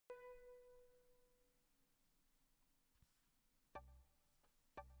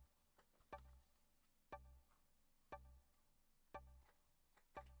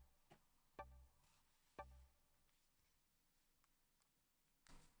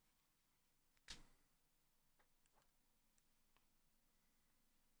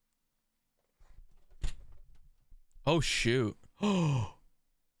Oh, shoot. Oh,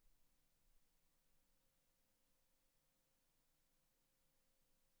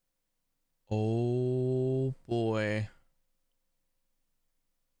 boy.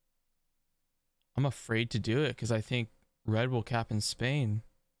 I'm afraid to do it because I think red will cap in Spain.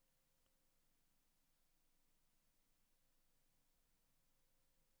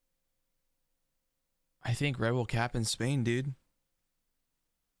 I think red will cap in Spain, dude.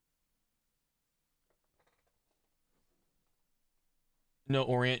 No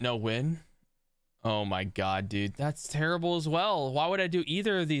Orient, no win. Oh my god, dude. That's terrible as well. Why would I do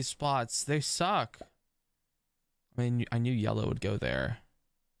either of these spots? They suck. I mean, I knew yellow would go there.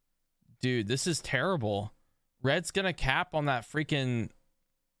 Dude, this is terrible. Red's gonna cap on that freaking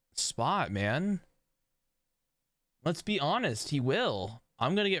spot, man. Let's be honest, he will.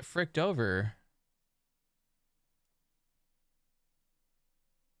 I'm gonna get fricked over.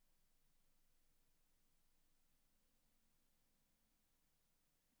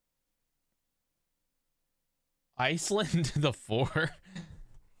 Iceland the 4.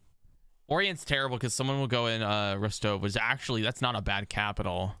 Orient's terrible because someone will go in Rostov, which actually that's not a bad cap at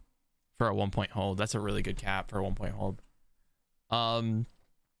all for a 1 point hold. That's a really good cap for a 1 point hold.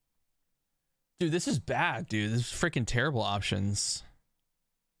 Dude, this is bad, dude. This is freaking terrible options.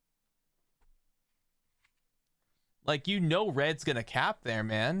 Like, you know red's gonna cap there,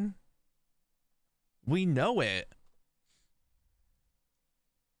 man. We know it.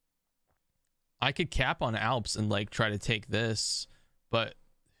 I could cap on Alps and like try to take this, but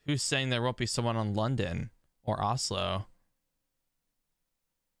who's saying there won't be someone on London or Oslo?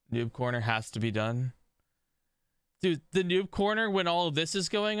 Noob corner has to be done. Dude, the noob corner when all of this is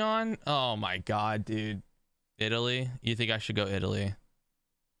going on? Oh my god, dude. Italy? You think I should go Italy?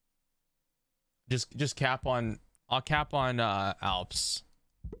 Just cap on... I'll cap on Alps.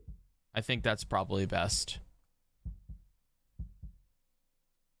 I think that's probably best.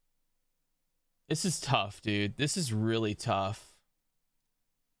 This is tough, dude. This is really tough.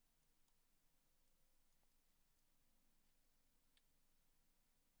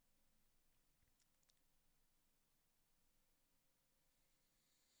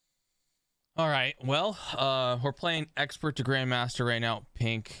 All right, well, we're playing expert to grandmaster right now.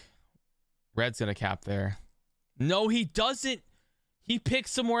 Pink. Red's gonna cap there. No, he doesn't. He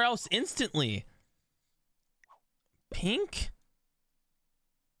picks somewhere else instantly. Pink?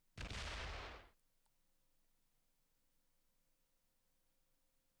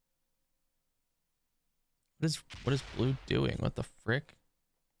 What is blue doing? What the frick?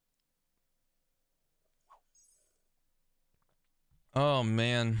 Oh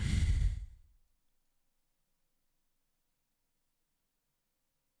man.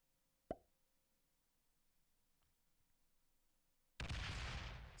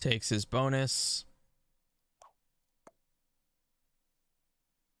 Takes his bonus.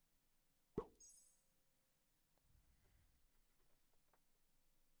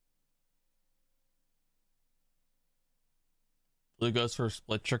 Blue goes for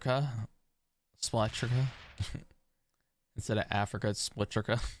Splitrica. Splitrica. Instead of Africa, it's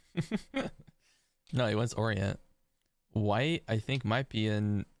Splitrica. No, he wants Orient. White, I think, might be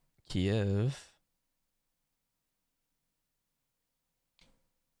in Kiev.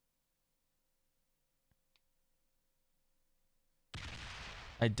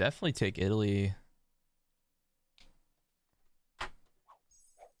 I definitely take Italy.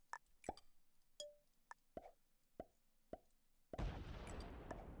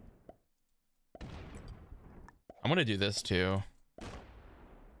 I'm gonna do this too.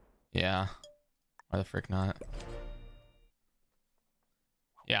 Yeah. Why the frick not?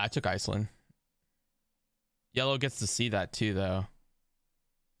 Yeah, I took Iceland. Yellow gets to see that too, though.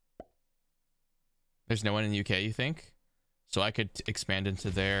 There's no one in the UK, you think? So I could expand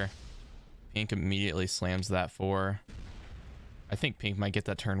into there. Pink immediately slams that 4. I think pink might get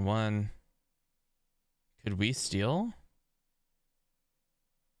that turn 1. Could we steal?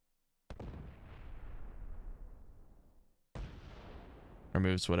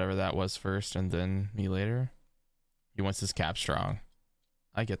 Removes whatever that was first and then me later. He wants his cap strong.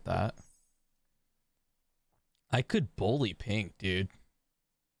 I get that. I could bully pink, dude.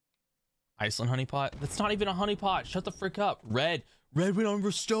 Iceland honeypot? That's not even a honeypot. Shut the frick up. Red went on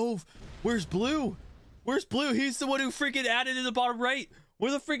Rostov. Where's blue? Where's blue? He's the one who freaking added in the bottom right.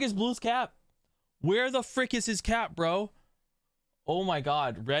 Where the frick is blue's cap? Where the frick is his cap, bro? Oh my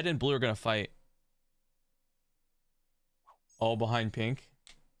god. Red and blue are gonna fight. All behind pink.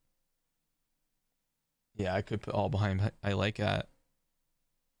 Yeah, I could put all behind. I like that.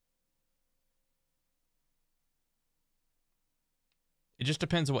 It just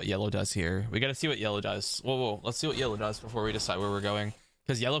depends on what yellow does here. We got to see what yellow does. Whoa, let's see what yellow does before we decide where we're going.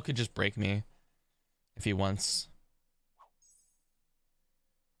 Because yellow could just break me if he wants.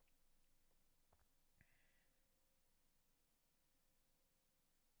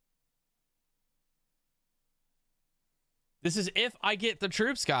 This is if I get the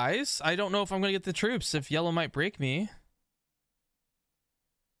troops, guys. I don't know if I'm going to get the troops. If yellow might break me.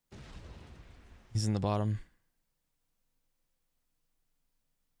 He's in the bottom.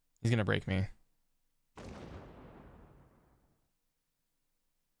 He's going to break me.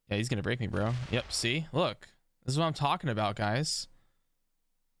 Yeah, he's going to break me, bro. Yep, see? Look. This is what I'm talking about, guys.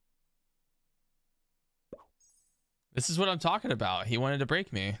 This is what I'm talking about. He wanted to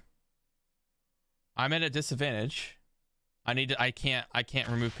break me. I'm at a disadvantage. I can't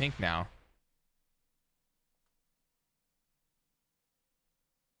remove pink now.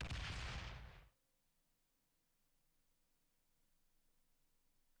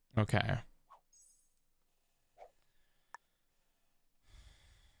 Okay.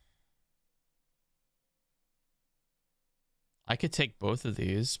 I could take both of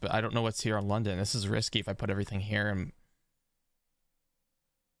these, but I don't know what's here on London. This is risky if I put everything here and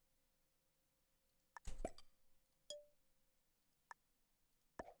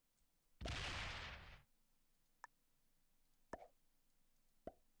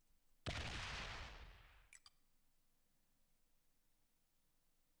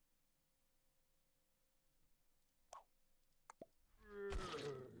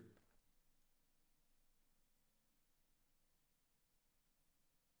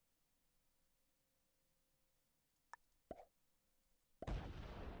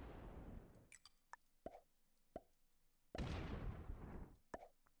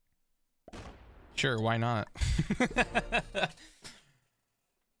sure, why not?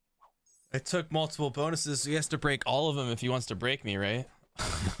 It took multiple bonuses, so he has to break all of them if he wants to break me, right?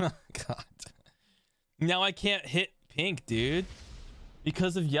 God. Now I can't hit pink, dude.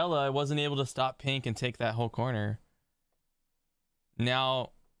 Because of yellow, I wasn't able to stop pink and take that whole corner.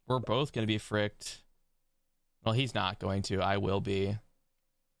 Now we're both going to be fricked. Well, he's not going to. I will be.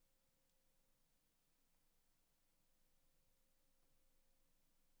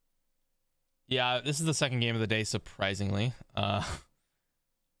 Yeah, this is the second game of the day, surprisingly. That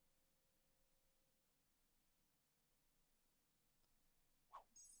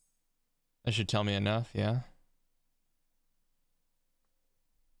should tell me enough, yeah.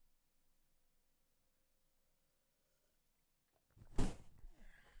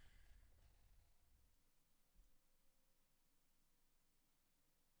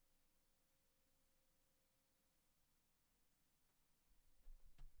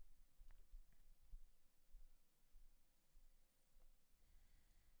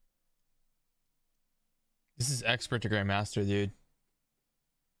 This is expert to Grandmaster, dude.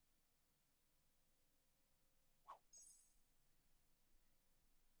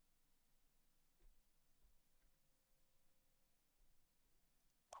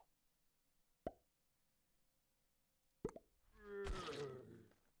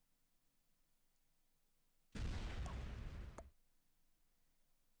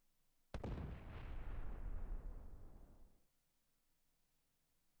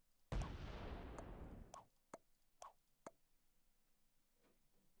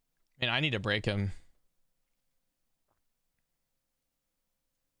 Man, I need to break him.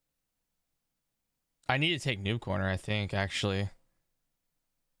 I need to take noob corner, I think, actually.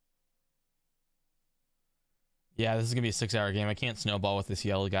 Yeah, this is gonna be a 6-hour game. I can't snowball with this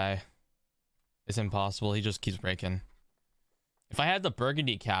yellow guy. It's impossible. He just keeps breaking. If I had the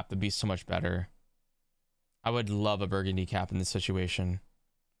burgundy cap, that'd be so much better. I would love a burgundy cap in this situation.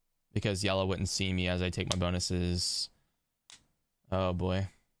 Because yellow wouldn't see me as I take my bonuses. Oh boy.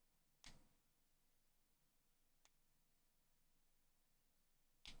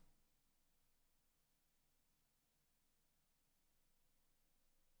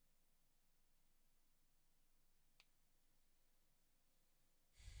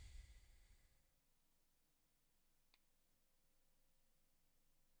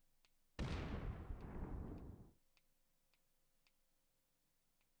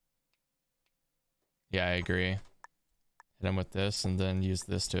 Yeah, I agree. Hit him with this and then use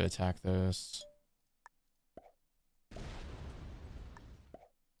this to attack those.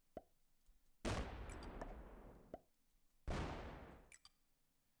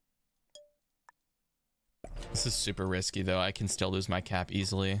 This is super risky though. I can still lose my cap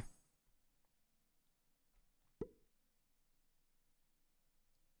easily.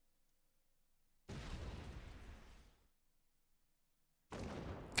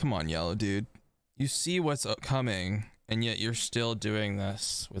 Come on, yellow dude. You see what's coming. and yet you're still doing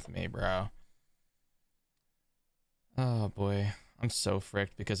this with me, bro. Oh boy, I'm so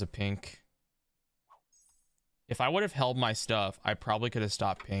fricked because of pink. If I would have held my stuff, I probably could have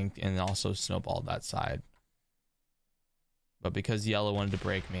stopped pink and also snowballed that side. But because yellow wanted to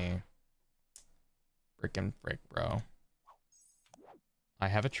break me, frickin' frick, bro. I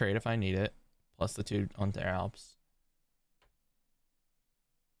have a trade if I need it, plus the 2 on the Alps.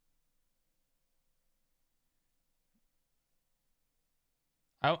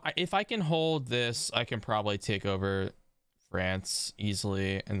 If I can hold this, I can probably take over France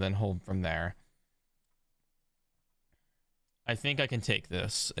easily and then hold from there. I think I can take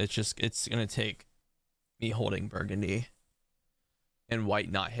this. It's gonna take me holding Burgundy and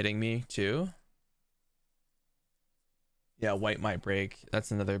white not hitting me too. Yeah, white might break.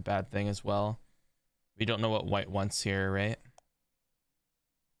 That's another bad thing as well. We don't know what white wants here, right?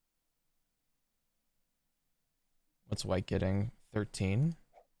 What's white getting? 13?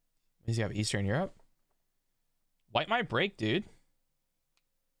 Does he have Eastern Europe? White might break, dude. I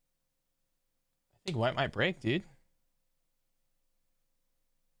think white might break, dude.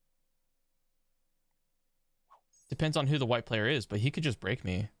 Depends on who the white player is, but he could just break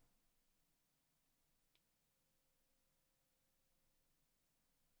me.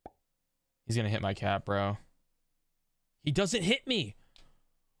 He's gonna hit my cap, bro. He doesn't hit me.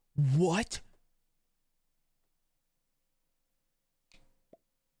 What?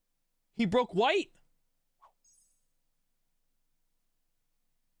 He broke white.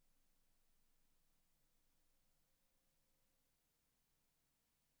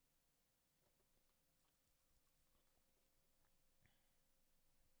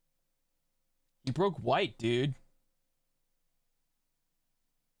 He broke white, dude.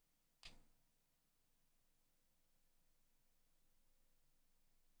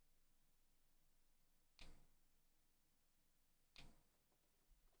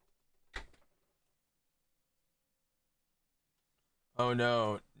 Oh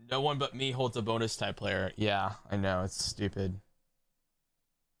no, no one but me holds a bonus type player. Yeah, I know, it's stupid.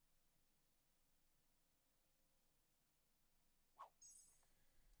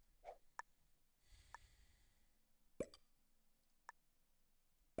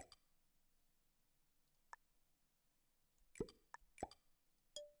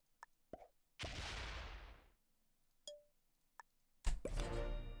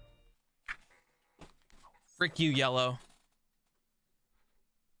 Frick you, yellow.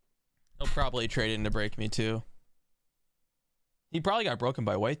 He'll probably trade in to break me too. He probably got broken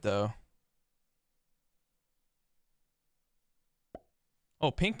by white though.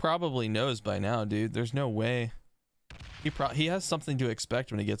 Oh, pink probably knows by now, dude. There's no way. He has something to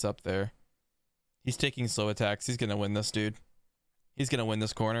expect when he gets up there. He's taking slow attacks. He's gonna win this, dude. He's gonna win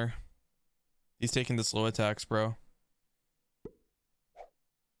this corner. He's taking the slow attacks, bro.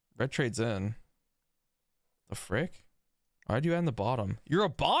 Red trades in. The frick? Why'd you add in the bottom? You're a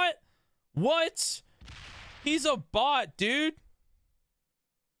bot? What? He's a bot, dude.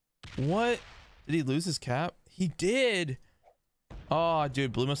 What? Did he lose his cap? He did. Oh,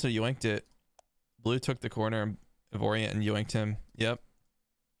 dude, blue must have yoinked it. Blue took the corner of Orient and yoinked him. Yep.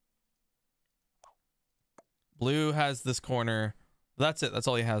 Blue has this corner. That's it. That's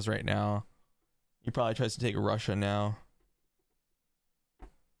all he has right now. He probably tries to take Russia now.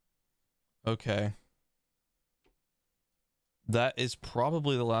 Okay. That is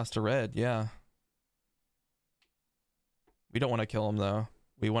probably the last of red. Yeah. We don't want to kill him, though.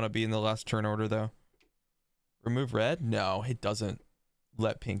 We want to be in the last turn order, though. Remove red? No, it doesn't.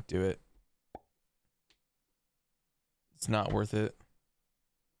 Let pink do it. It's not worth it.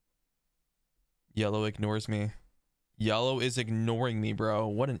 Yellow ignores me. Yellow is ignoring me, bro.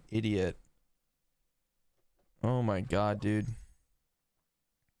 What an idiot. Oh my god, dude.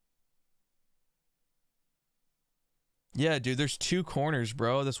 Yeah, dude, there's 2 corners,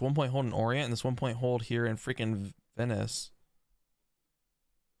 bro. This 1 point hold in Orient and this 1 point hold here in freaking Venice.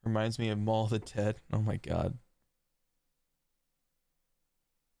 Reminds me of Mall of the Dead. Oh my god.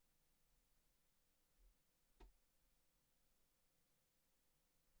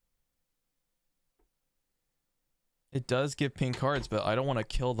 It does give pink cards, but I don't want to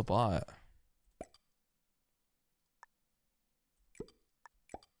kill the bot.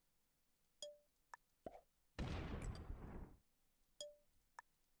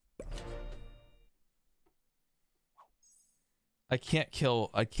 I can't kill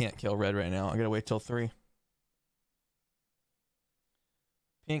red right now. I gotta wait till 3.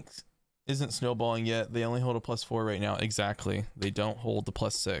 Pink isn't snowballing yet. They only hold a +4 right now. Exactly. They don't hold the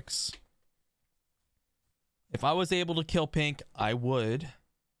 +6. If I was able to kill pink, I would.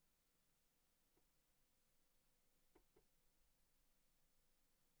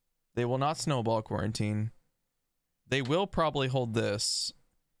 They will not snowball quarantine. They will probably hold this,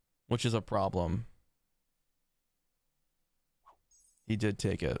 which is a problem. He did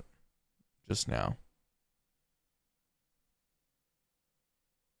take it just now.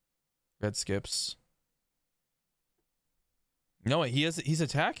 Red skips. No, he's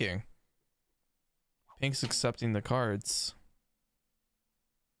attacking. Pink's accepting the cards.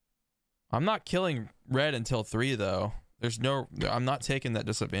 I'm not killing red until 3 though. I'm not taking that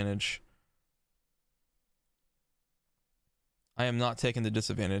disadvantage. I am not taking the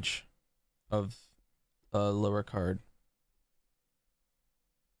disadvantage of a lower card.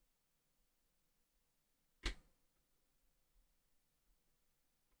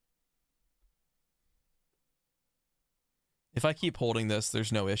 If I keep holding this,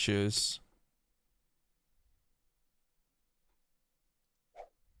 there's no issues.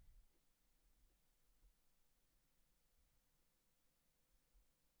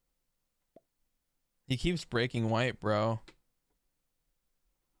 He keeps breaking white, bro.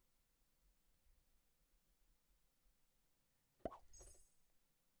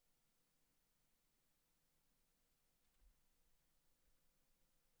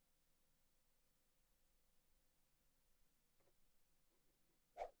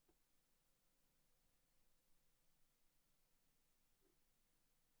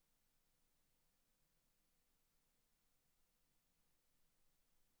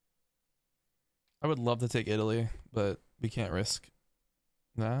 I would love to take Italy, but we can't risk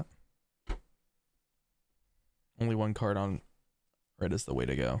that. Only 1 card on red is the way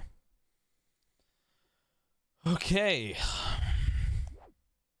to go. Okay.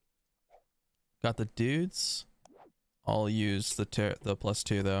 Got the dudes. I'll use the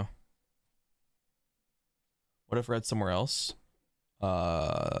 +2 though. What if red's somewhere else?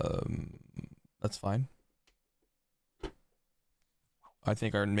 That's fine. I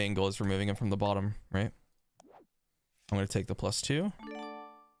think our main goal is removing him from the bottom, right? I'm going to take the +2.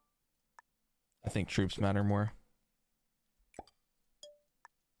 I think troops matter more.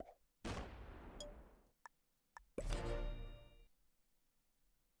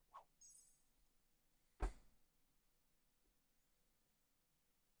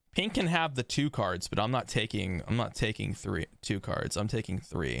 Pink can have the 2 cards, but I'm not taking 2 cards. I'm taking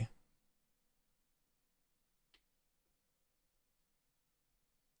 3.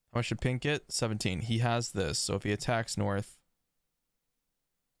 How much should Pink get? 17. He has this, so if he attacks north...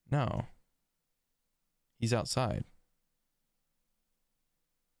 No. He's outside.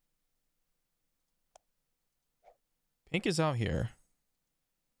 Pink is out here.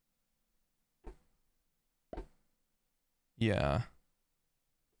 Yeah.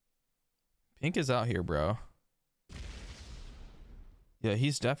 Pink is out here, bro. Yeah,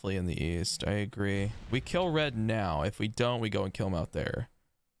 he's definitely in the east. I agree. We kill red now. If we don't, we go and kill him out there.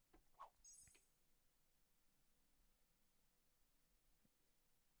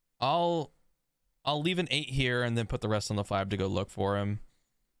 I'll leave an 8 here and then put the rest on the 5 to go look for him.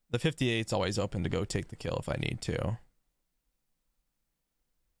 The 58's always open to go take the kill if I need to.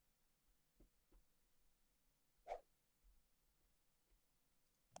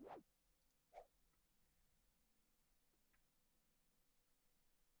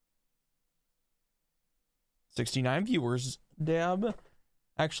 $69 viewers, dab.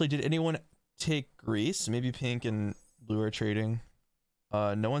 Actually, did anyone take Greece? Maybe Pink and Blue are trading.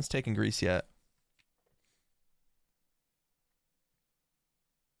 No one's taken Greece yet.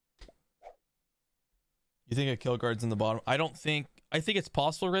 You think a kill guard's in the bottom? I think it's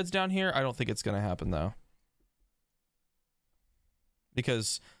possible red's down here. I don't think it's gonna happen though.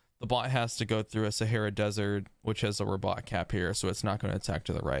 Because the bot has to go through a Sahara Desert, which has a robot cap here, so it's not going to attack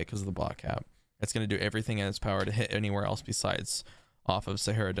to the right because of the bot cap. It's going to do everything in its power to hit anywhere else besides off of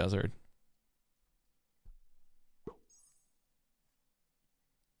Sahara Desert.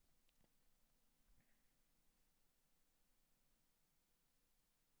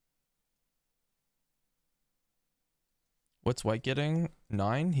 What's white getting?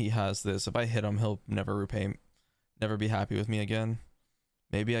 9? He has this. If I hit him, he'll never be happy with me again.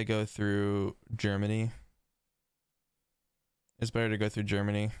 Maybe I go through Germany. It's better to go through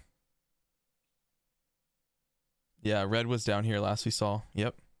Germany. Yeah, red was down here last we saw.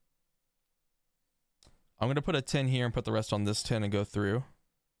 Yep. I'm going to put a 10 here and put the rest on this 10 and go through.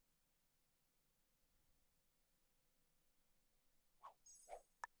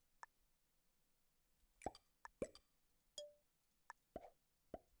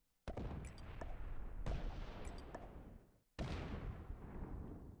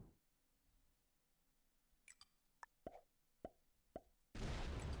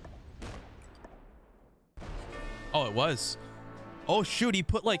 Oh, it was. Oh shoot, he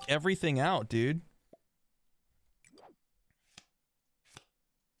put like everything out, dude.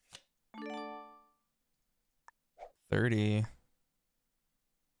 $30.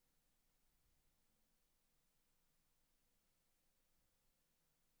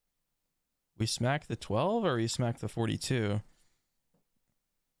 We smack the 12 or we smack the 42?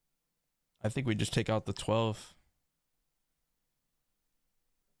 I think we just take out the 12.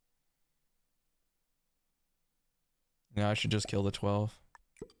 Yeah, I should just kill the 12.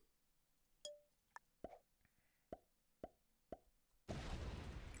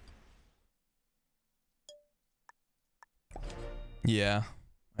 Yeah,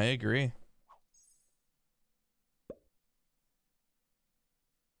 I agree.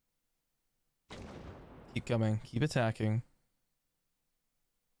 Keep coming. Keep attacking.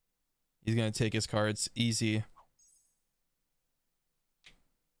 He's gonna take his cards easy.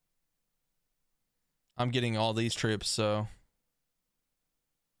 I'm getting all these troops, so...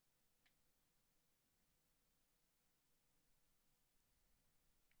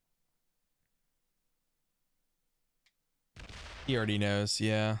 He already knows,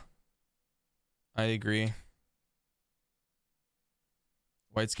 yeah. I agree.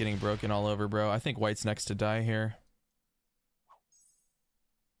 White's getting broken all over, bro. I think White's next to die here.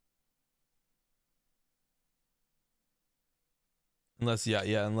 Unless,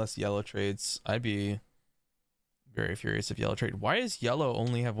 yeah, unless Yellow trades. I'd be very furious if Yellow trade. Why does Yellow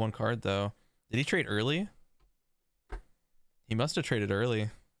only have one card, though? Did he trade early? He must have traded early.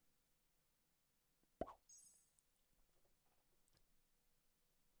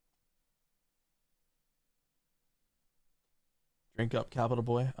 Drink up, Capital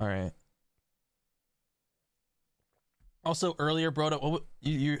Boy. All right. Also, earlier, bro, what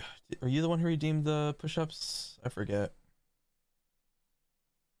you are you the one who redeemed the push-ups? I forget.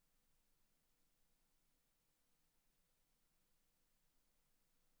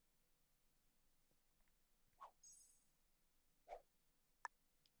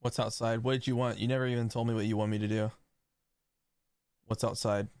 What's outside? What did you want? You never even told me what you want me to do. What's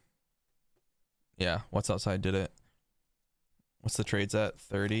outside? Yeah, what's outside did it. What's the trades at?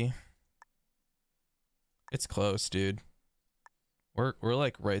 30? It's close, dude. We're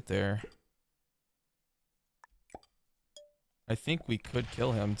like right there. I think we could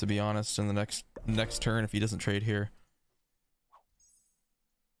kill him, to be honest, in the next turn if he doesn't trade here.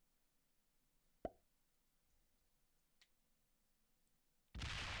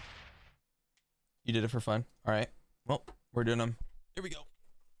 You did it for fun. All right. Well, we're doing them. Here we go.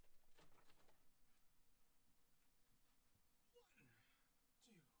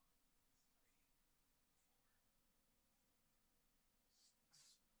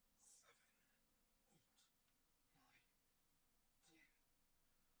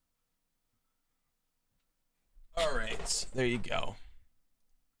 All right. There you go.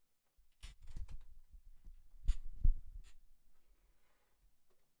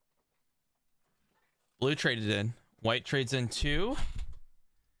 Blue traded in. White trades in 2.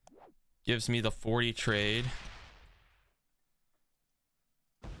 Gives me the 40 trade.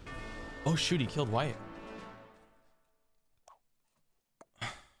 Oh shoot, he killed White.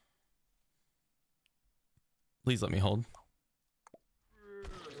 Please let me hold.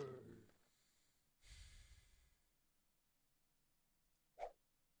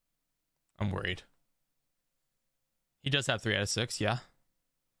 I'm worried. He does have 3 out of 6, yeah.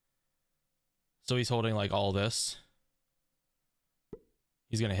 So he's holding like all this.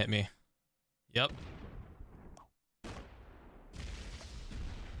 He's gonna hit me. Yep.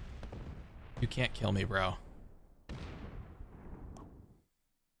 You can't kill me, bro.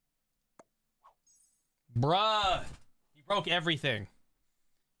 Bruh! He broke everything.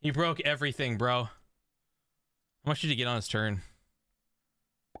 He broke everything, bro. How much did he get on his turn?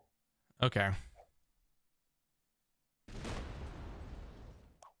 Okay.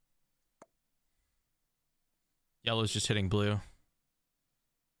 Yellow's just hitting blue.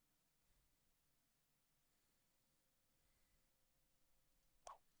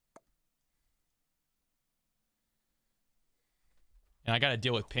 And I gotta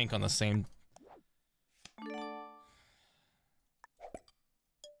deal with pink on the same...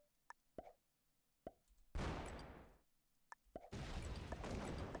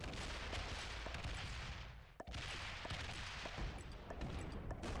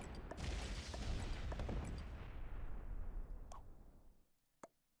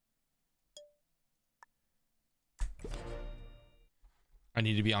 I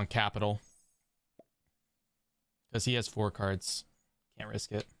need to be on capital. Because he has 4 cards. Can't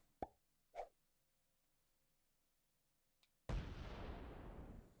risk it.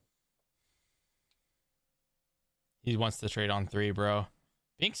 He wants to trade on 3, bro.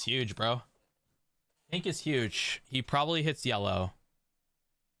 Pink's huge, bro. Pink is huge. He probably hits yellow.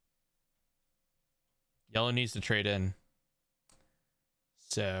 Yellow needs to trade in.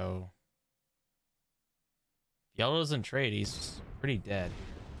 So if yellow doesn't trade, he's pretty dead.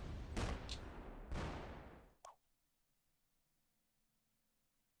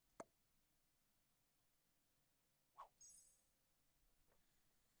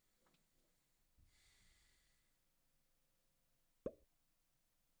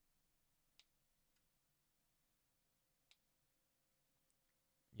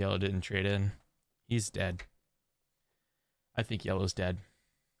 Yellow didn't trade in. He's dead. I think yellow's dead.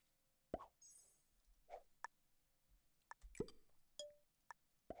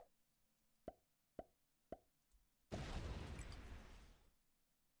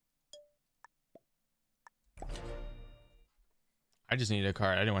 I just needed a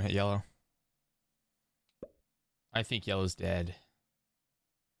card. I didn't want to hit yellow. I think yellow's dead.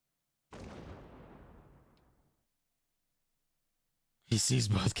 He sees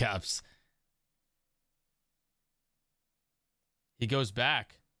both caps. He goes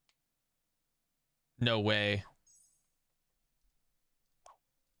back. No way.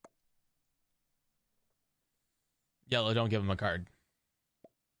 Yellow, don't give him a card.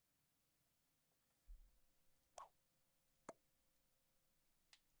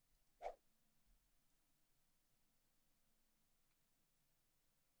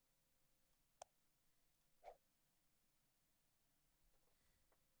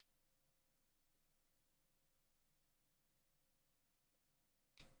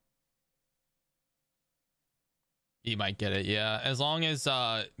 He might get it, yeah. As long as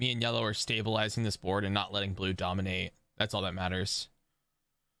me and yellow are stabilizing this board and not letting blue dominate. That's all that matters.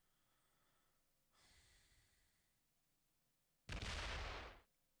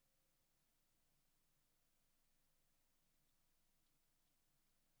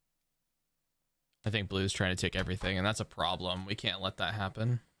 I think blue's trying to take everything, and that's a problem. We can't let that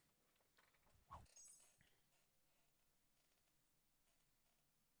happen.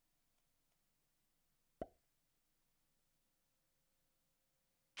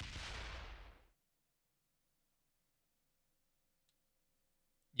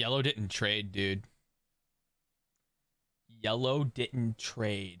 Yellow didn't trade, dude. Yellow didn't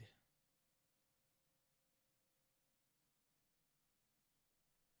trade.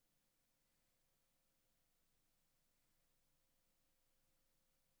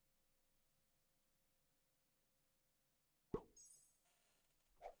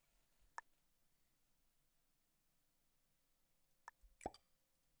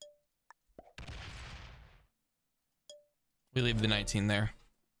 We leave the 19 there.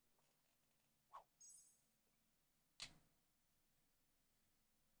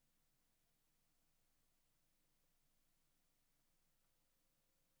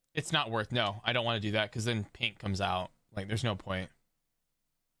 It's not worth. No, I don't want to do that because then pink comes out. Like, there's no point.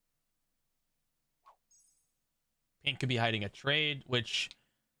 Pink could be hiding a trade, which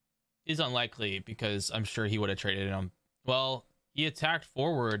is unlikely because I'm sure he would have traded him. Well, he attacked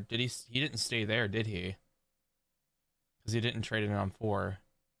forward. Did he? He didn't stay there, did he? Because he didn't trade it on 4.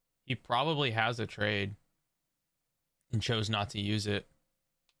 He probably has a trade and chose not to use it.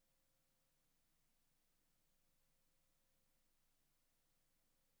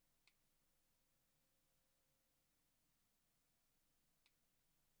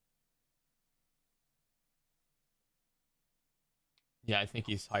 Yeah, I think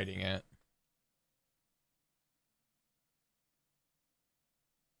he's hiding it.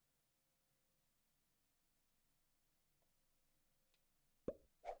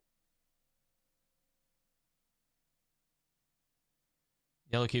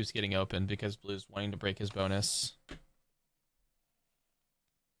 Yellow keeps getting open because blue's wanting to break his bonus.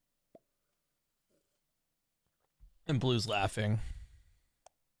 And blue's laughing.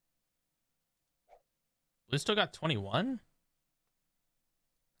 Blue still got 21?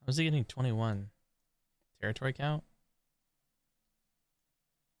 How is he getting 21? Territory count?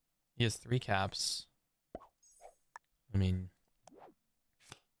 He has 3 caps. I mean,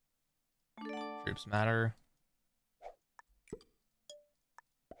 troops matter.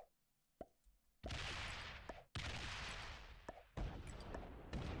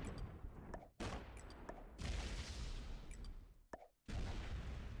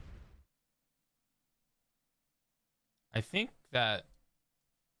 I think that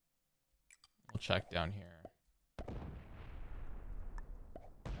we'll check down here.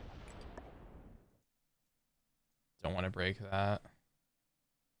 Don't want to break that.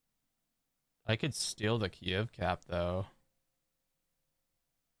 I could steal the Kiev cap though.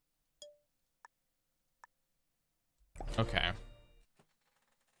 Okay.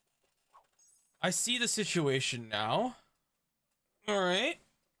 I see the situation now. All right.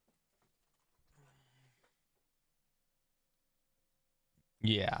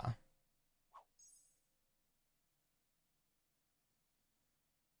 Yeah.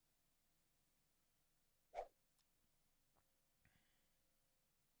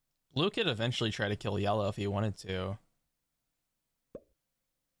 Blue could eventually try to kill yellow if he wanted to.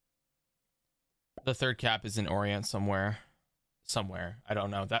 The third cap is in Orient somewhere. Somewhere. I don't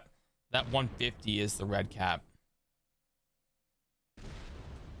know. That 150 is the red cap.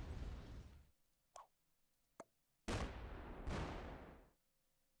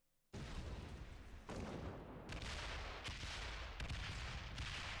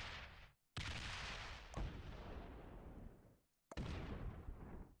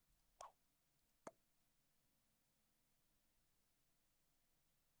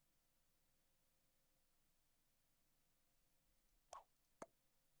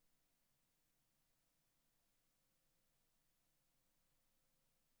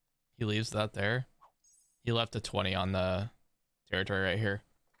 He leaves that there. He left a 20 on the territory right here.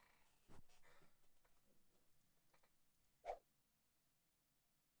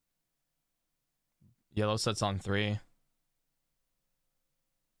 Yellow sets on 3.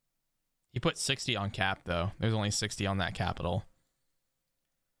 He put 60 on cap, though. There's only 60 on that capital.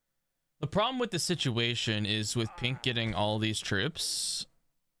 The problem with the situation is with pink getting all these troops.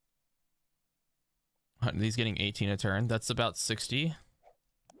 He's getting 18 a turn. That's about 60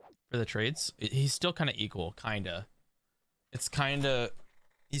 for the trades. He's still kind of equal, kind of. It's kind of...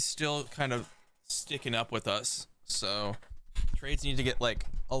 He's still kind of sticking up with us. So trades need to get like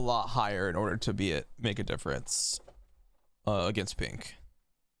a lot higher in order to make a difference against pink.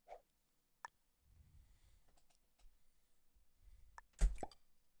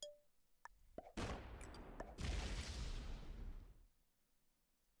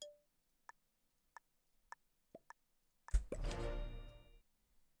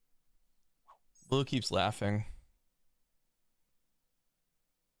 Blue keeps laughing.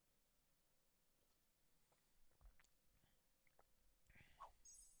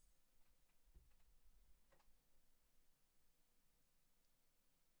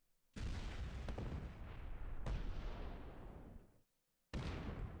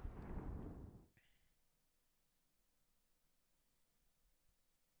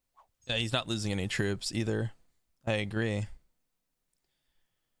 Yeah, he's not losing any troops either. I agree.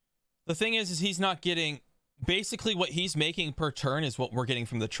 The thing is he's not getting... Basically, what he's making per turn is what we're getting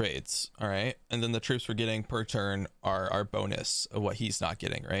from the trades, all right? And then the troops we're getting per turn are our bonus of what he's not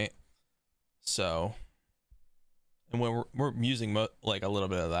getting, right? So... And we're using like a little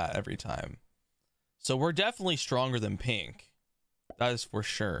bit of that every time. So we're definitely stronger than pink. That is for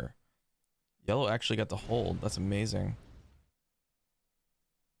sure. Yellow actually got the hold. That's amazing.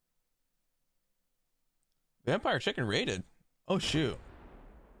 Vampire Chicken raided. Oh, shoot.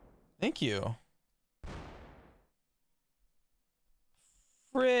 Thank you.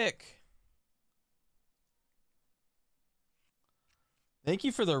 Frick. Thank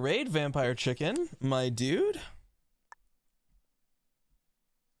you for the raid, Vampire Chicken, my dude.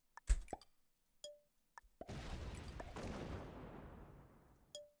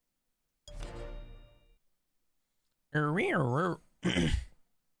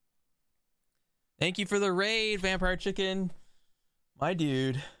 Thank you for the raid, Vampire Chicken. My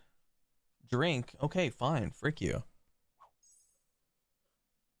dude. Drink. Okay, fine. Frick you.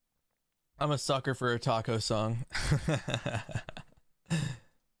 I'm a sucker for a taco song.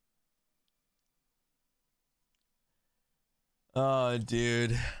 Oh,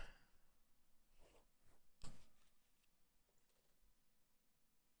 dude.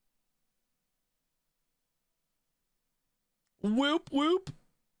 Whoop whoop.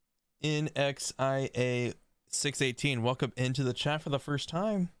 NXIA 618, welcome into the chat for the first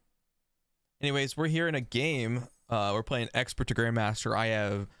time. Anyways, we're here in a game. We're playing Expert to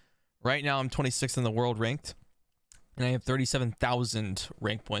Grandmaster. Right now I'm 26th in the world ranked, and I have 37,000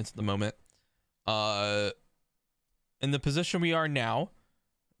 rank points at the moment. In the position we are now,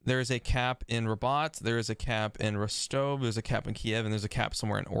 there is a cap in Rabat, there is a cap in Rostov, there's a cap in Kiev, and there's a cap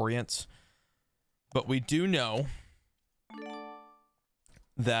somewhere in Orient. But we do know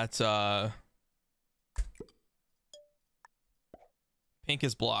that pink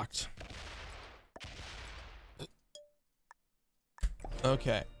is blocked.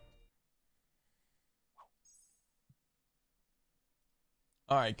 Okay.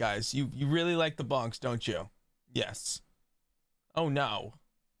 All right, guys. You really like the bonks, don't you? Yes. Oh, no.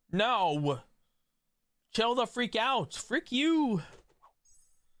 No! Chill the freak out. Frick you.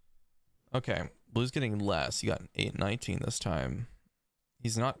 Okay. Blue's getting less. He got an 819 this time.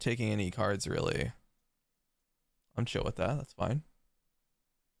 He's not taking any cards really. I'm chill with that. That's fine.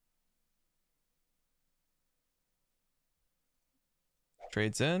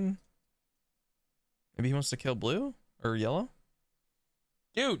 Trades in. Maybe he wants to kill blue or yellow.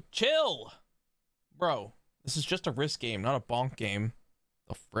 Dude, chill. Bro, this is just a risk game, not a bonk game.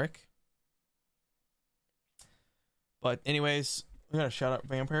 The frick? But anyways, we gotta shout out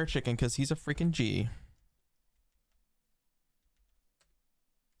Vampire Chicken because he's a freaking G.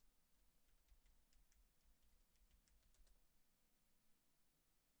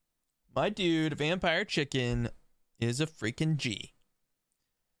 My dude, Vampire Chicken, is a freaking G.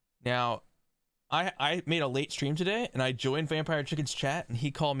 Now, I made a late stream today, and I joined Vampire Chicken's chat, and he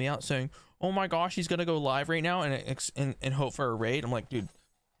called me out saying, "Oh my gosh, he's gonna go live right now and hope for a raid." I'm like, dude,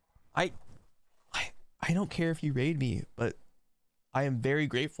 I don't care if you raid me, but I am very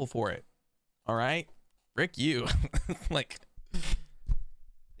grateful for it. All right, frick you. Like,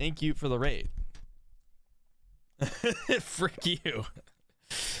 thank you for the raid. Frick you.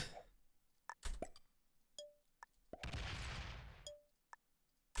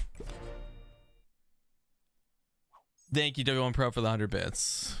 Thank you, W1 Pro, for the 100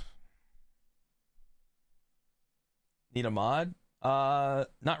 bits. Need a mod?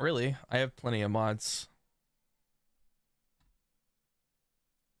 Not really. I have plenty of mods.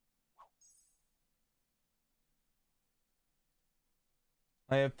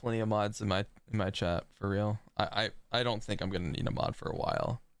 I have plenty of mods in my chat, for real. I don't think I'm gonna need a mod for a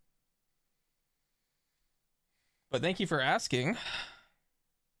while. But thank you for asking.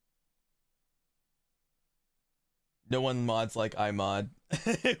 No one mods like I mod.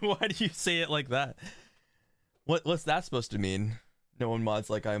 Why do you say it like that? What's that supposed to mean? No one mods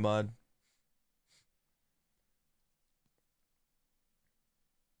like I mod.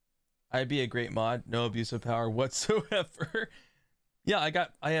 I'd be a great mod. No abuse of power whatsoever. Yeah,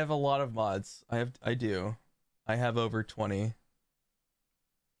 I have a lot of mods. I do. I have over 20.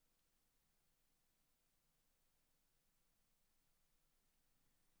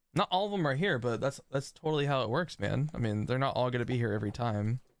 Not all of them are here, but that's totally how it works, man. I mean, they're not all going to be here every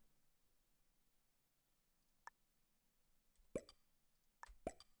time.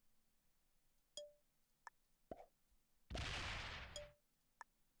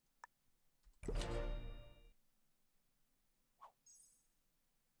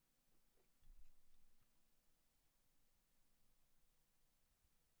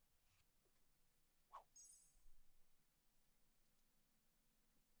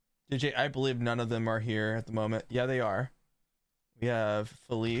 JJ, I believe none of them are here at the moment. Yeah, they are. We have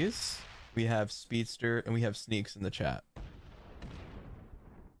Feliz, we have Speedster, and we have Sneaks in the chat.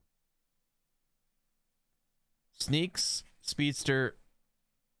 Sneaks, Speedster,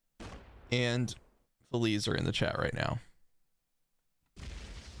 and Feliz are in the chat right now.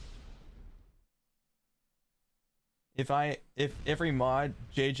 If every mod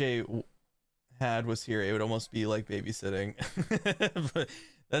JJ had was here, it would almost be like babysitting. But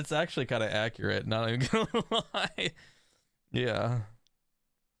that's actually kind of accurate, not even gonna lie. Yeah.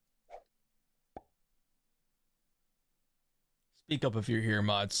 Speak up if you're here,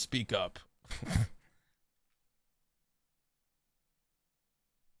 mods. Speak up.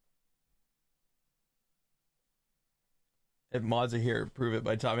 If mods are here, prove it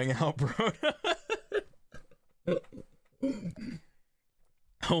by timing out, bro.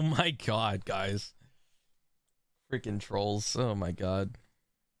 Oh my god, guys. Freaking trolls. Oh my god.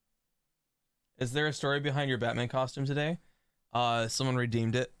 Is there a story behind your Batman costume today? Someone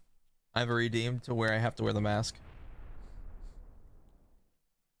redeemed it. I have a redeem to where I have to wear the mask.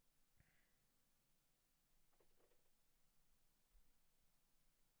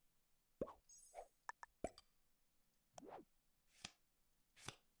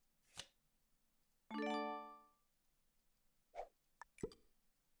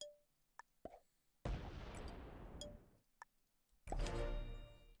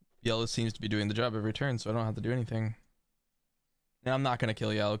 Yellow seems to be doing the job every turn, so I don't have to do anything. Now I'm not gonna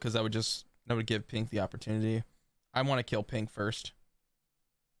kill Yellow because that would give Pink the opportunity. I want to kill Pink first.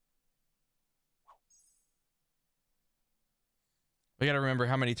 We gotta remember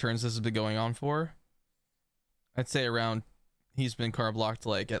how many turns this has been going on for. I'd say around, he's been card blocked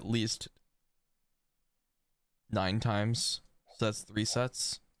like at least 9 times. So that's 3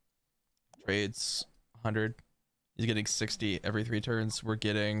 sets. Trades 100. He's getting 60 every 3 turns. We're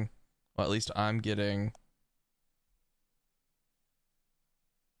getting, well, at least I'm getting,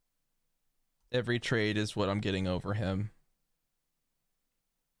 every trade is what I'm getting over him.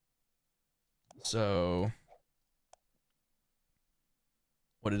 So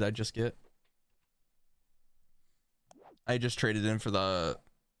what did I just get? I just traded in for the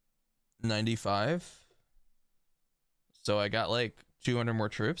 95. So I got like 200 more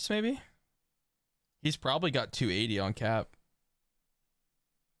troops, maybe? He's probably got 280 on cap.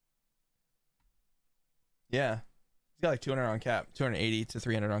 Yeah. He's got like 200 on cap. 280 to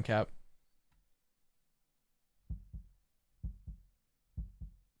 300 on cap.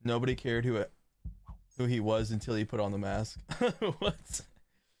 Nobody cared who he was until he put on the mask. What?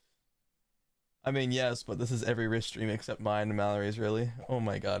 I mean, yes, but this is every wrist stream except mine and Mallory's, really. Oh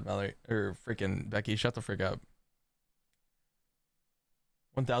my god, Mallory. Or freaking Becky, shut the frick up.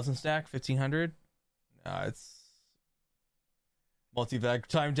 1,000 stack? 1,500? Nah, it's... Multi-vac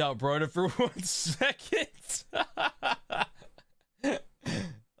timed out Broda for 1 second.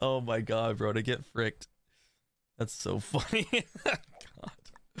 Oh my god, Broda, get fricked. That's so funny. God.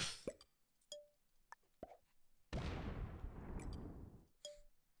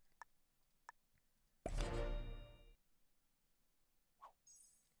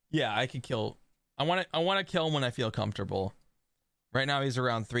 Yeah, I could kill. I want to kill him when I feel comfortable. Right now he's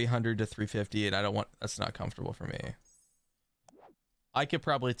around 300 to 350, and I don't want. That's not comfortable for me. I could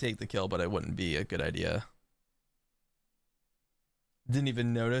probably take the kill, but it wouldn't be a good idea. Didn't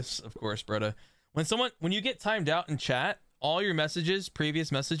even notice, of course, Broda. When you get timed out in chat, all your messages,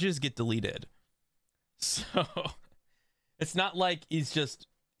 previous messages, get deleted. So it's not like he's just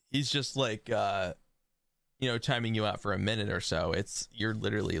like you know, timing you out for a minute or so. It's you're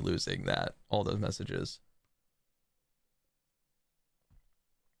literally losing all those messages.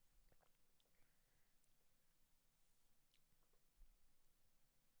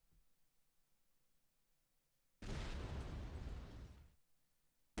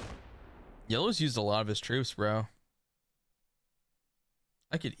 Yellow's used a lot of his troops, bro.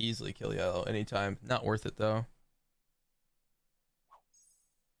 I could easily kill Yellow anytime. Not worth it though.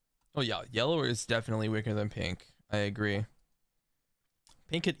 Oh yeah, Yellow is definitely weaker than Pink. I agree.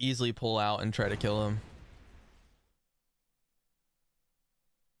 Pink could easily pull out and try to kill him.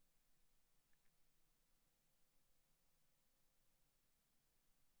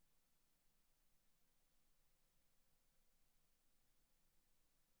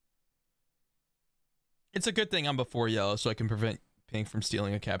 It's a good thing I'm before Yellow, so I can prevent Pink from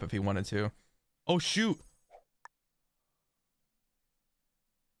stealing a cap if he wanted to. Oh shoot!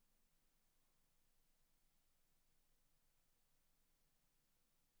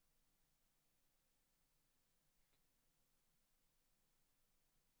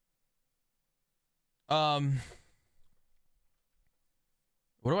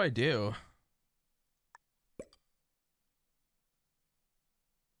 What do I do?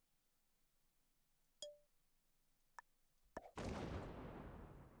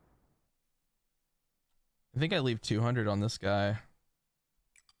 I think I leave 200 on this guy.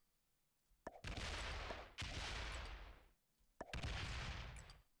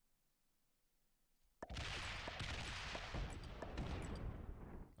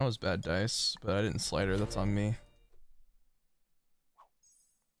 That was bad dice, but I didn't slider. That's on me.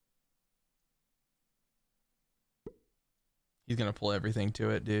 He's gonna pull everything to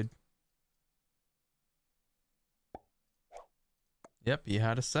it, dude. Yep, he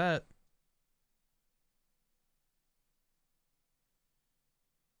had a set.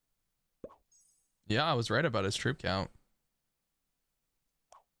 Yeah, I was right about his troop count.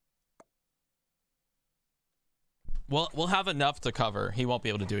 Well, we'll have enough to cover. He won't be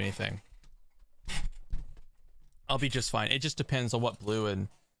able to do anything. I'll be just fine. It just depends on what blue and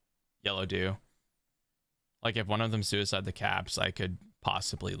yellow do. Like if one of them suicide the caps, I could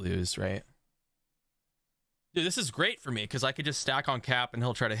possibly lose, right? Dude, this is great for me because I could just stack on cap and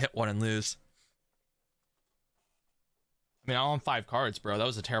he'll try to hit one and lose. I mean, I'm on 5 cards, bro. That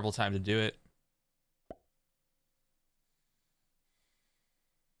was a terrible time to do it.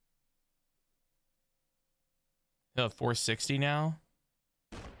 He'll have 460 now.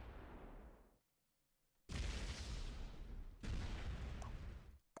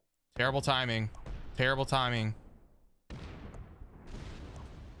 Terrible timing. Terrible timing.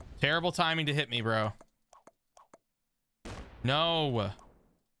 Terrible timing to hit me, bro. No.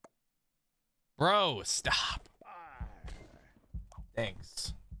 Bro, stop.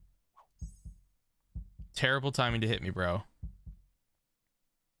 Thanks. Terrible timing to hit me, bro.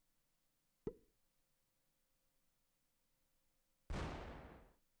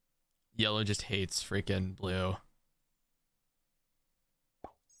 Yellow just hates freaking blue.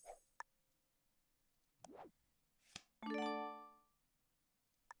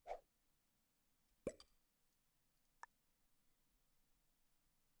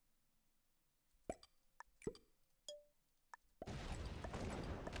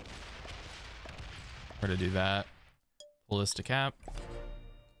 Where to do that? Ballistic cap.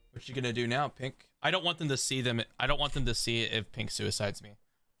 What you gonna do now, Pink? I don't want them to see them. I don't want them to see it if Pink suicides me.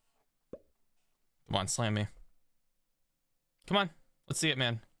 Come on, slam me. Come on, let's see it,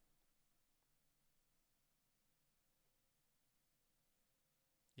 man.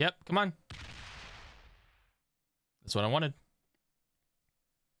 Yep, come on. That's what I wanted.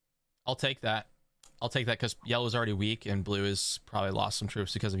 I'll take that. I'll take that because yellow's already weak and blue has probably lost some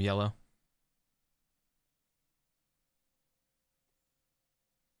troops because of yellow.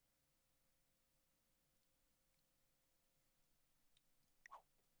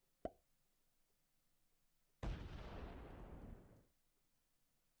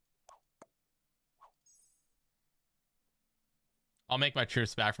 I'll make my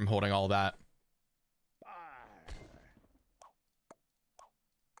troops back from holding all that.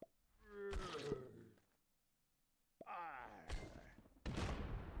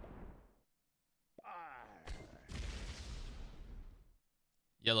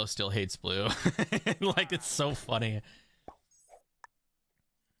 Yellow still hates blue. Like, it's so funny.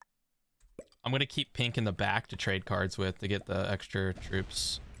 I'm gonna keep pink in the back to trade cards with to get the extra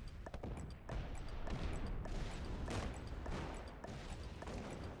troops.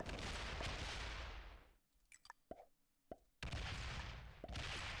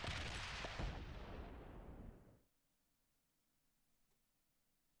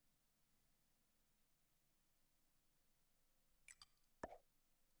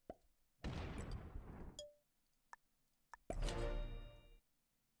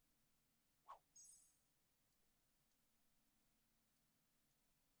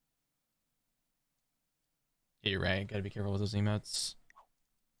 Yeah, you're right. Gotta be careful with those emotes.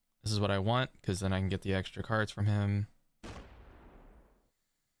 This is what I want, because then I can get the extra cards from him.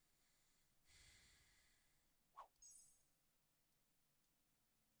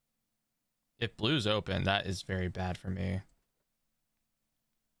 If blue's open, that is very bad for me.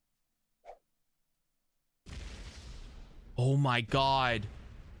 Oh my god.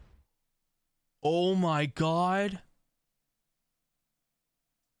 Oh my god.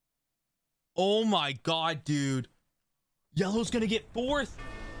 Oh my god, dude. Yellow's gonna get fourth.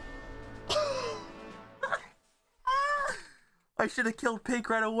 I should have killed pink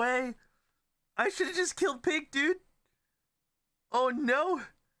right away. I should have just killed pink, dude. Oh no.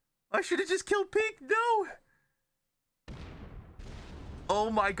 I should have just killed pink. No. Oh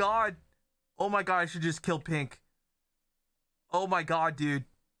my god. Oh my god, I should just kill pink. Oh my god, dude.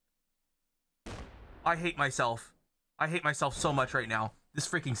 I hate myself. I hate myself so much right now. This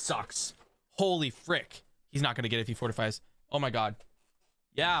freaking sucks. Holy frick. He's not gonna get it if he fortifies. Oh my god.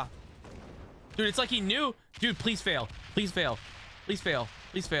 Yeah. Dude, it's like he knew. Dude, please fail. Please fail. Please fail.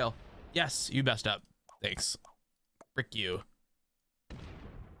 Please fail. Yes, you messed up. Thanks. Frick you.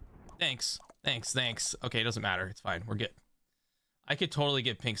 Thanks. Thanks. Thanks. Okay, it doesn't matter. It's fine. We're good. I could totally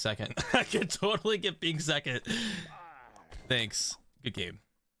get pink second. I could totally get pink second. Thanks. Good game.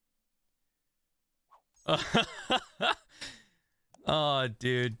 Oh,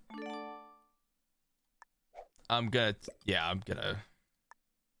 dude. I'm gonna, yeah, I'm gonna.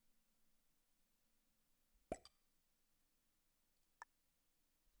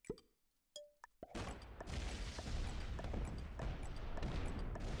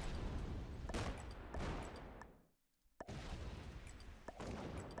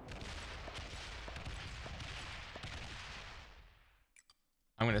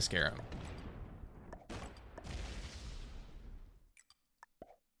 I'm gonna scare him.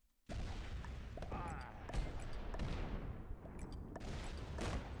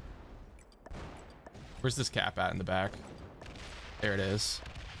 Where's this cap at in the back? There it is.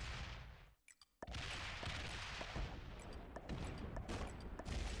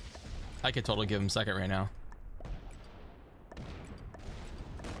 I could totally give him second right now.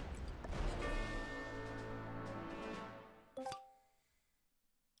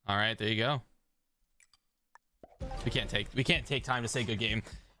 All right, there you go. We can't take time to say good game.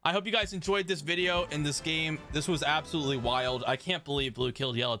 I hope you guys enjoyed this video and this game. This was absolutely wild. I can't believe blue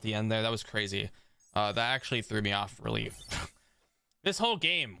killed yellow at the end there. That was crazy. That actually threw me off really. This whole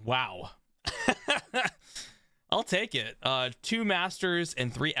game, wow. I'll take it. 2 masters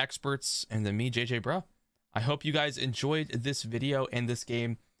and 3 experts, and then me, JJbruhh. I hope you guys enjoyed this video and this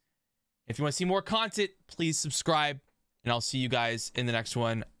game. If you want to see more content, please subscribe, and I'll see you guys in the next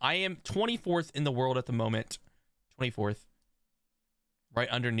one. I am 24th in the world at the moment. 24th. Right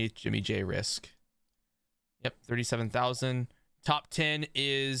underneath Jimmy J Risk. Yep, 37,000. Top 10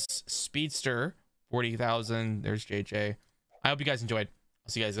 is Speedster. 40,000. There's JJ. I hope you guys enjoyed. I'll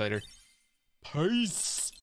see you guys later. Peace.